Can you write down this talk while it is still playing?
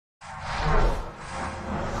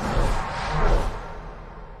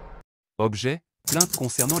Objet, plainte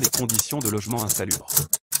concernant les conditions de logement insalubre.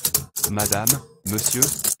 Madame, monsieur,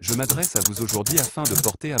 je m'adresse à vous aujourd'hui afin de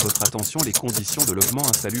porter à votre attention les conditions de logement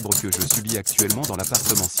insalubre que je subis actuellement dans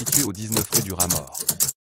l'appartement situé au 19 rue du Rat-Mort.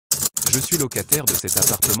 Je suis locataire de cet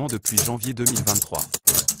appartement depuis janvier 2023.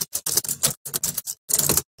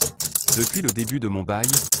 Depuis le début de mon bail,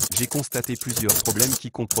 j'ai constaté plusieurs problèmes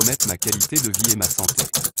qui compromettent ma qualité de vie et ma santé.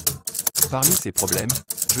 Parmi ces problèmes,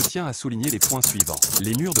 je tiens à souligner les points suivants.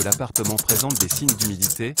 Les murs de l'appartement présentent des signes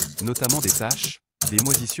d'humidité, notamment des taches, des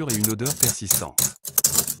moisissures et une odeur persistante.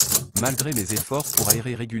 Malgré mes efforts pour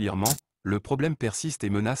aérer régulièrement, le problème persiste et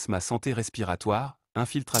menace ma santé respiratoire.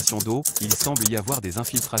 Infiltration d'eau, il semble y avoir des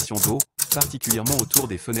infiltrations d'eau, particulièrement autour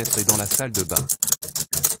des fenêtres et dans la salle de bain.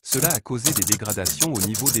 Cela a causé des dégradations au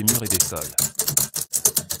niveau des murs et des sols.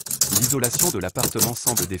 L'isolation de l'appartement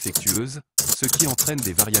semble défectueuse, ce qui entraîne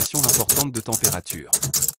des variations importantes de température.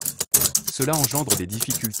 Cela engendre des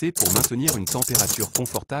difficultés pour maintenir une température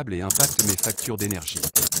confortable et impacte mes factures d'énergie.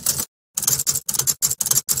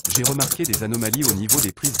 J'ai remarqué des anomalies au niveau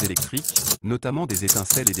des prises électriques, notamment des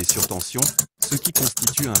étincelles et des surtensions, ce qui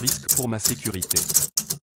constitue un risque pour ma sécurité.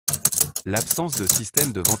 L'absence de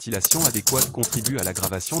système de ventilation adéquat contribue à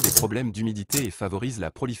l'aggravation des problèmes d'humidité et favorise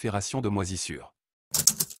la prolifération de moisissures.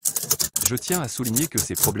 Je tiens à souligner que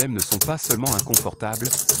ces problèmes ne sont pas seulement inconfortables,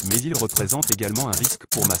 mais ils représentent également un risque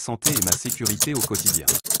pour ma santé et ma sécurité au quotidien.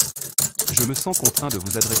 Je me sens contraint de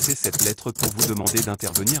vous adresser cette lettre pour vous demander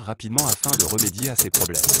d'intervenir rapidement afin de remédier à ces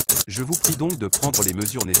problèmes. Je vous prie donc de prendre les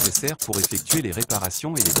mesures nécessaires pour effectuer les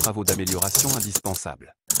réparations et les travaux d'amélioration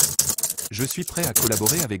indispensables. Je suis prêt à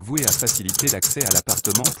collaborer avec vous et à faciliter l'accès à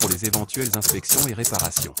l'appartement pour les éventuelles inspections et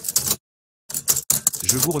réparations.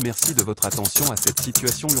 Je vous remercie de votre attention à cette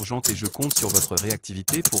situation urgente et je compte sur votre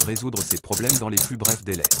réactivité pour résoudre ces problèmes dans les plus brefs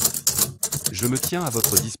délais. Je me tiens à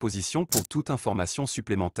votre disposition pour toute information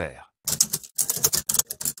supplémentaire.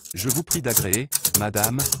 Je vous prie d'agréer,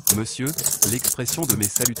 madame, monsieur, l'expression de mes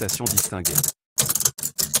salutations distinguées.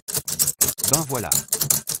 Ben voilà.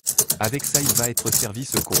 Avec ça il va être servi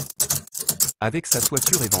ce con. Avec sa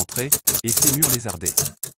toiture éventrée, et ses murs lézardés.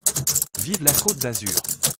 Vive la Côte d'Azur.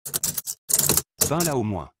 Ben là au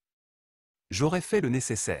moins. J'aurais fait le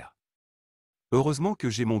nécessaire. Heureusement que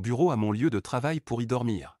j'ai mon bureau à mon lieu de travail pour y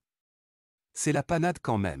dormir. C'est la panade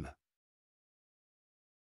quand même.